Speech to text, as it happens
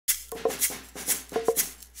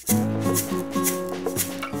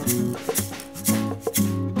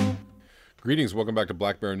Greetings, welcome back to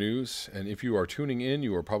Black Bear News, and if you are tuning in,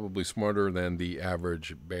 you are probably smarter than the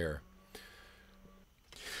average bear.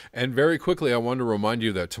 And very quickly, I want to remind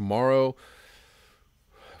you that tomorrow,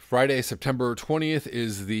 Friday, September 20th,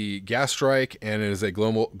 is the gas strike, and it is a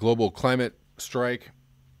global climate strike,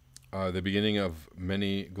 the beginning of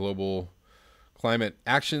many global climate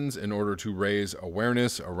actions in order to raise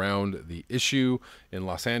awareness around the issue. In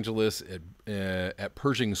Los Angeles at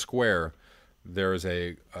Pershing Square, there is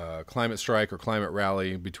a climate strike or climate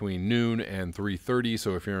rally between noon and 3:30.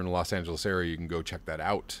 So if you're in the Los Angeles area, you can go check that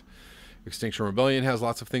out. Extinction Rebellion has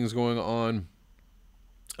lots of things going on.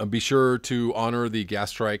 Be sure to honor the gas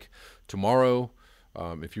strike tomorrow.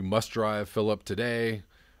 If you must drive, fill up today,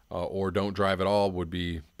 or don't drive at all would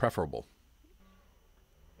be preferable.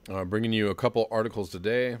 Bringing you a couple articles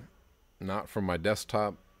today, not from my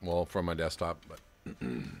desktop. Well, from my desktop, but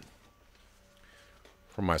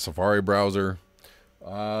from my Safari browser.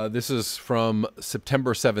 This is from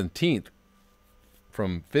September 17th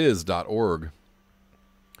from phys.org.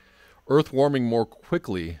 Earth warming more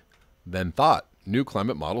quickly than thought. New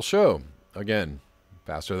climate models show. Again,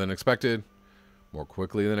 faster than expected, more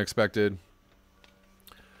quickly than expected.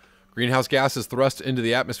 Greenhouse gases thrust into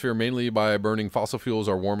the atmosphere mainly by burning fossil fuels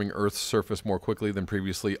are warming Earth's surface more quickly than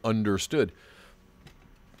previously understood.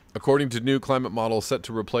 According to new climate models set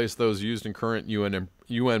to replace those used in current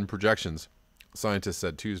UN projections, scientists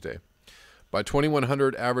said Tuesday. By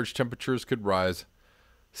 2100, average temperatures could rise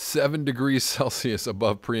 7 degrees Celsius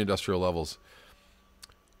above pre-industrial levels.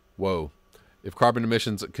 Whoa. If carbon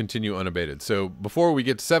emissions continue unabated. So before we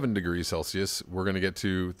get to 7 degrees Celsius, we're going to get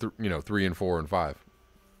to 3 and 4 and 5.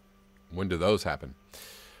 When do those happen?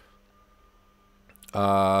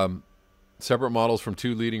 Separate models from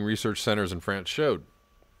 2 leading research centers in France showed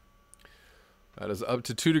that is up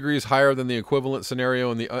to 2 degrees higher than the equivalent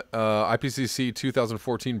scenario in the IPCC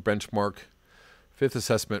 2014 benchmark 5th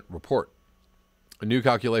assessment report. New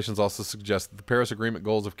calculations also suggest that the Paris Agreement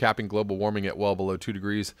goals of capping global warming at well below 2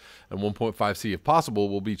 degrees and 1.5 C if possible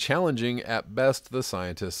will be challenging at best, the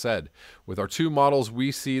scientists said. With our 2 models,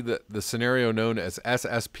 we see that the scenario known as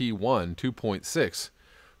SSP1 2.6,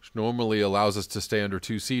 which normally allows us to stay under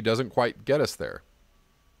 2C, doesn't quite get us there.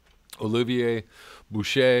 Olivier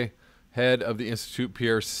Boucher, head of the Institut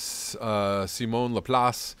Pierre Simon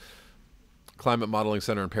Laplace Climate Modeling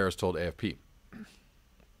Center in Paris, told AFP.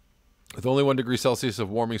 With only 1 degree Celsius of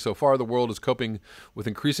warming so far, the world is coping with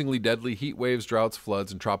increasingly deadly heat waves, droughts,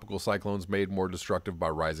 floods, and tropical cyclones made more destructive by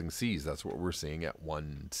rising seas. That's what we're seeing at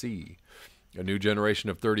 1C. A new generation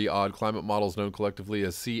of 30-odd climate models known collectively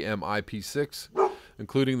as CMIP6,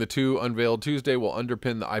 including the 2 unveiled Tuesday, will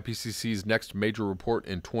underpin the IPCC's next major report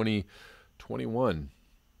in 2021.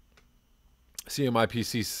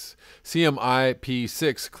 CMIP6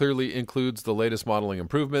 clearly includes the latest modeling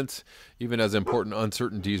improvements, even as important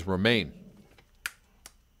uncertainties remain.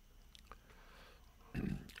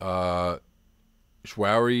 Joari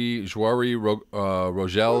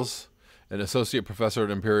Rogels, an associate professor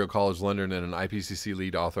at Imperial College London and an IPCC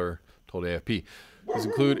lead author, told AFP. These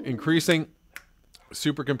include increasing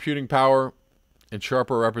supercomputing power and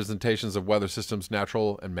sharper representations of weather systems,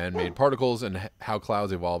 natural and man-made particles, and how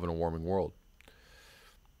clouds evolve in a warming world.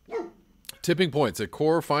 Tipping points. A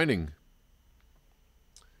core finding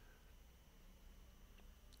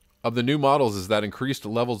of the new models is that increased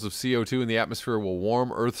levels of CO2 in the atmosphere will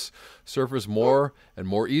warm Earth's surface more and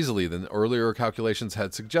more easily than earlier calculations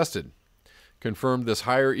had suggested. Confirmed this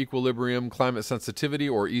higher equilibrium climate sensitivity,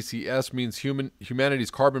 or ECS, means humanity's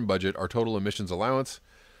carbon budget, our total emissions allowance,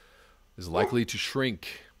 is likely to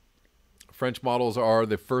shrink. French models are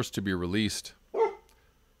the first to be released.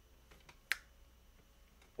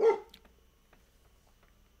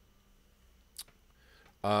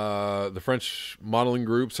 The French modeling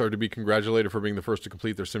groups are to be congratulated for being the first to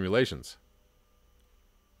complete their simulations.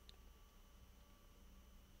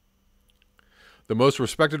 The most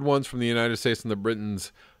respected ones from the United States and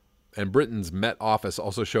Britain's Met Office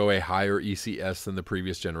also show a higher ECS than the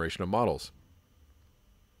previous generation of models.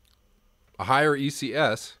 A higher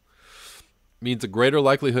ECS means a greater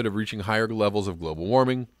likelihood of reaching higher levels of global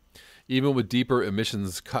warming, even with deeper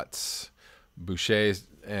emissions cuts. Boucher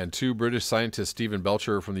and 2 British scientists, Stephen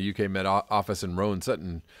Belcher from the UK Met Office and Rowan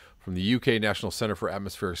Sutton from the UK National Centre for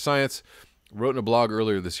Atmospheric Science, wrote in a blog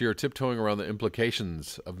earlier this year tiptoeing around the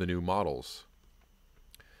implications of the new models.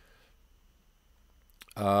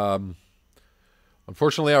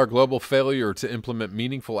 Unfortunately, our global failure to implement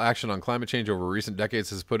meaningful action on climate change over recent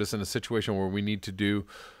decades has put us in a situation where we need to do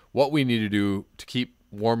what we need to do to keep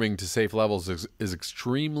warming to safe levels is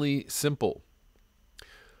extremely simple.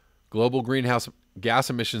 Global greenhouse gas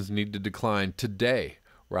emissions need to decline today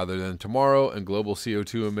rather than tomorrow, and global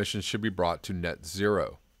CO2 emissions should be brought to net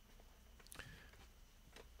zero.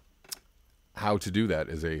 How to do that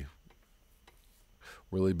is a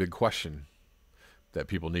really big question that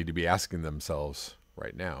people need to be asking themselves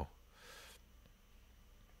right now.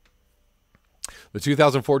 The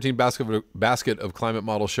 2014 basket of climate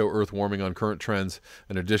models show Earth warming on current trends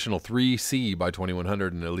an additional 3C by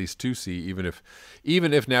 2100 and at least 2C,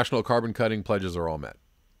 even if national carbon cutting pledges are all met.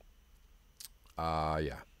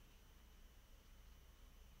 Yeah.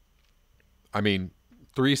 I mean,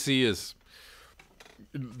 3C is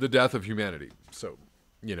the death of humanity. So,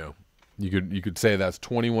 you know, you could say that's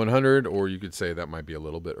 2100, or you could say that might be a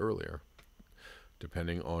little bit earlier,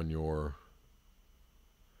 depending on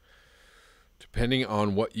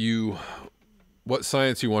what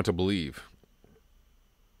science you want to believe.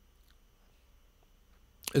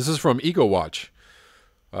 This is from EcoWatch,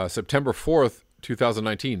 September 4th,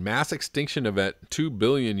 2019. Mass extinction event 2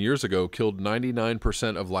 billion years ago killed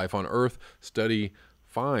 99% of life on Earth. Study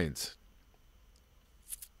finds.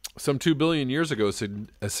 Some 2 billion years ago,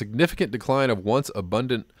 a significant decline of once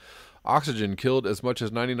abundant oxygen killed as much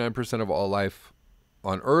as 99% of all life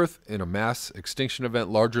on Earth in a mass extinction event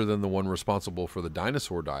larger than the one responsible for the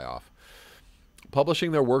dinosaur die-off.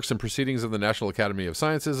 Publishing their works and proceedings of the National Academy of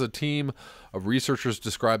Sciences, a team of researchers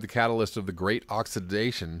described the catalyst of the Great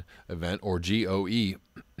Oxidation Event, or GOE,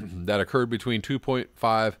 that occurred between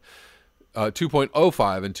 2.05 and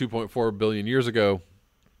 2.4 billion years ago.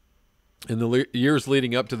 In the years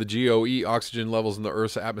leading up to the GOE, oxygen levels in the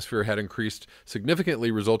Earth's atmosphere had increased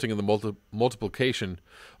significantly, resulting in the multiplication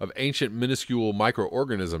of ancient minuscule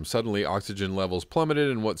microorganisms. Suddenly, oxygen levels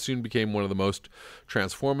plummeted in what soon became one of the most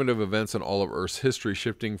transformative events in all of Earth's history,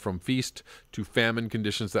 shifting from feast to famine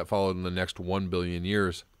conditions that followed in the next 1 billion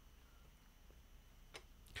years.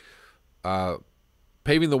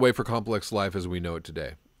 Paving the way for complex life as we know it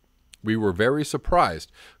today. We were very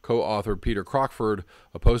surprised, co-author Peter Crockford,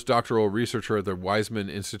 a postdoctoral researcher at the Weizmann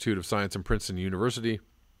Institute of Science in Princeton University,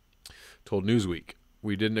 told Newsweek.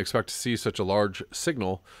 We didn't expect to see such a large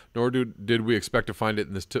signal, nor did we expect to find it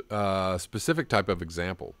in this specific type of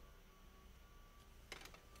example.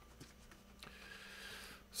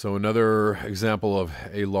 So another example of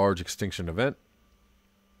a large extinction event.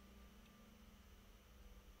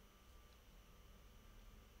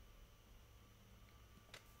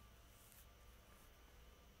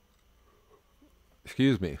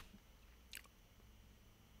 Excuse me.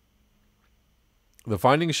 The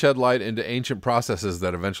findings shed light into ancient processes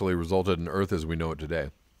that eventually resulted in Earth as we know it today.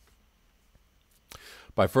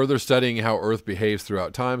 By further studying how Earth behaves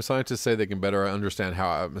throughout time, scientists say they can better understand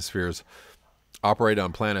how atmospheres operate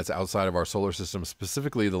on planets outside of our solar system,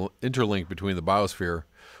 specifically the interlink between the biosphere,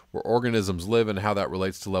 where organisms live, and how that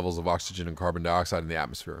relates to levels of oxygen and carbon dioxide in the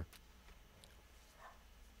atmosphere.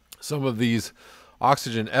 Some of these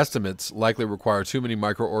oxygen estimates likely require too many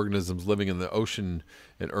microorganisms living in the ocean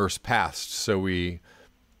in Earth's past, so we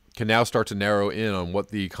can now start to narrow in on what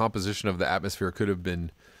the composition of the atmosphere could have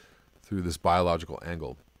been through this biological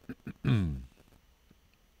angle.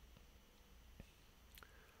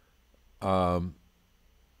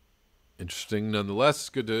 Interesting nonetheless. It's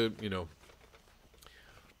good to,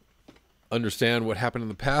 understand what happened in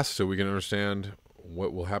the past so we can understand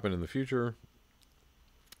what will happen in the future.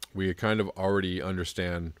 We kind of already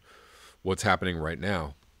understand what's happening right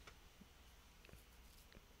now.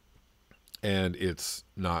 And it's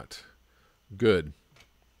not good.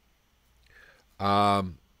 That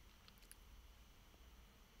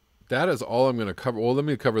is all I'm going to cover. Well, let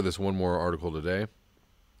me cover this one more article today.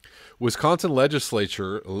 Wisconsin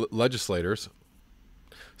legislators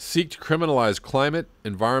seek to criminalize climate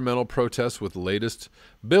environmental protests with the latest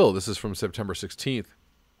bill. This is from September 16th.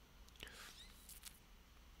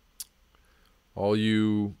 All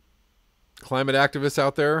you climate activists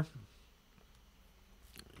out there,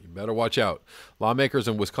 you better watch out. Lawmakers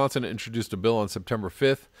in Wisconsin introduced a bill on September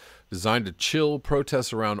 5th designed to chill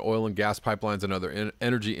protests around oil and gas pipelines and other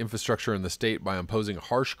energy infrastructure in the state by imposing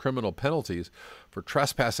harsh criminal penalties for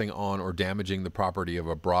trespassing on or damaging the property of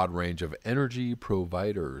a broad range of energy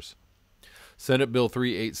providers. Senate Bill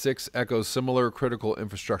 386 echoes similar critical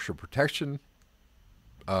infrastructure protection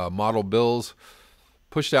model bills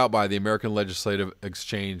pushed out by the American Legislative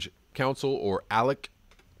Exchange Council, or ALEC,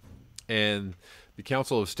 and the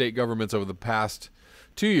Council of State Governments over the past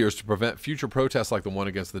 2 years to prevent future protests like the one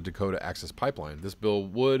against the Dakota Access Pipeline. This bill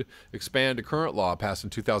would expand a current law passed in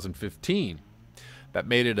 2015 that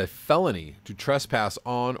made it a felony to trespass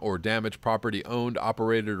on or damage property owned,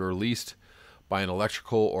 operated, or leased by an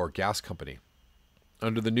electrical or gas company.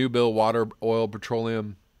 Under the new bill, water, oil,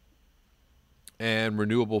 petroleum, and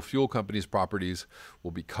renewable fuel companies' properties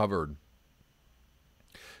will be covered.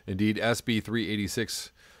 Indeed, SB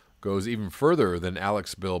 386 goes even further than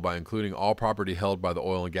Alec's bill by including all property held by the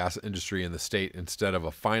oil and gas industry in the state instead of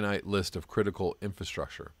a finite list of critical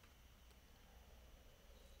infrastructure.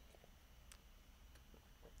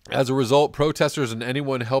 As a result, protesters and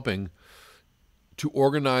anyone helping to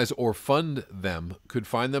organize or fund them could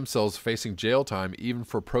find themselves facing jail time even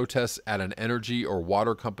for protests at an energy or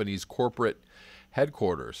water company's corporate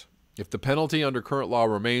headquarters. If the penalty under current law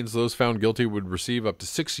remains, those found guilty would receive up to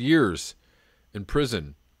 6 years in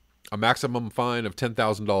prison, a maximum fine of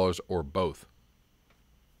 $10,000 or both.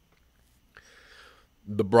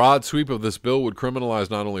 The broad sweep of this bill would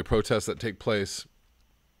criminalize not only protests that take place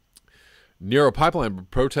near a pipeline, but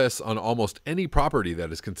protests on almost any property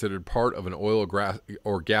that is considered part of an oil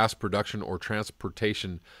or gas production or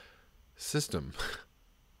transportation system.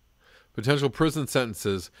 Potential prison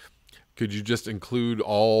sentences. Could you just include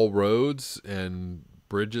all roads and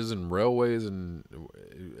bridges and railways? And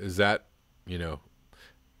is that, I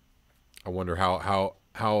wonder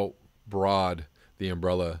how broad the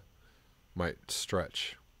umbrella might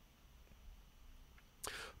stretch.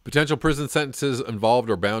 Potential prison sentences involved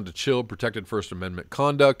are bound to chill protected First Amendment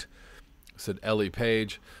conduct, said Ellie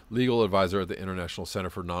Page, legal advisor at the International Center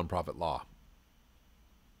for Nonprofit Law.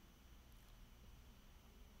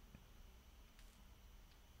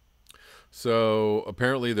 So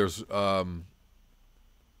apparently there's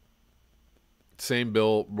same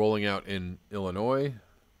bill rolling out in Illinois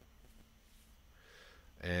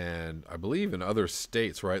and I believe in other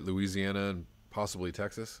states, right? Louisiana and possibly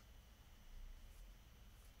Texas.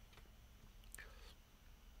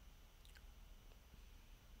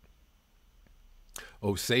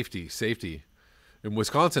 Oh, safety. In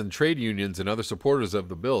Wisconsin, trade unions and other supporters of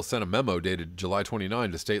the bill sent a memo dated July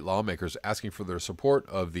 29 to state lawmakers asking for their support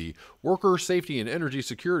of the Worker Safety and Energy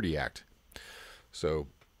Security Act. So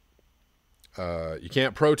you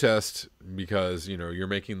can't protest because, you're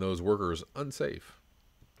making those workers unsafe.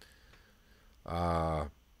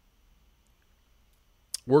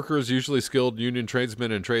 Workers, usually skilled union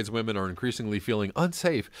tradesmen and tradeswomen, are increasingly feeling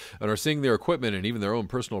unsafe and are seeing their equipment and even their own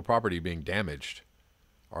personal property being damaged.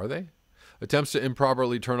 Are they? Attempts to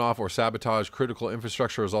improperly turn off or sabotage critical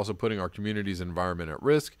infrastructure is also putting our community's environment at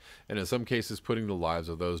risk, and in some cases putting the lives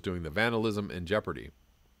of those doing the vandalism in jeopardy.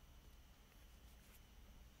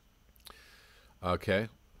 Okay,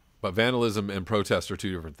 but vandalism and protest are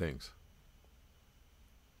two different things.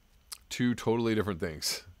 Two totally different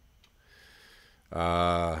things.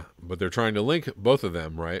 But they're trying to link both of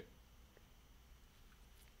them, right?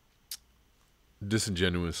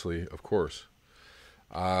 Disingenuously, of course.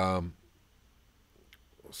 So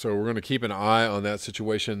we're going to keep an eye on that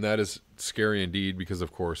situation. That is scary indeed because,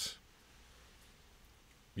 of course,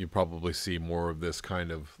 you probably see more of this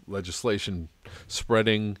kind of legislation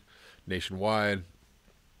spreading nationwide.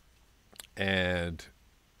 And,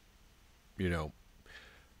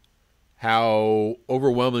 how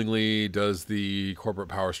overwhelmingly does the corporate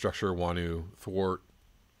power structure want to thwart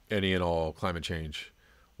any and all climate change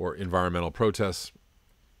or environmental protests?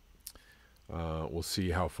 We'll see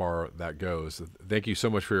how far that goes. Thank you so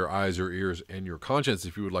much for your eyes, your ears, and your conscience.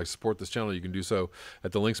 If you would like to support this channel, you can do so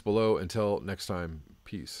at the links below. Until next time,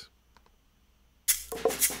 peace.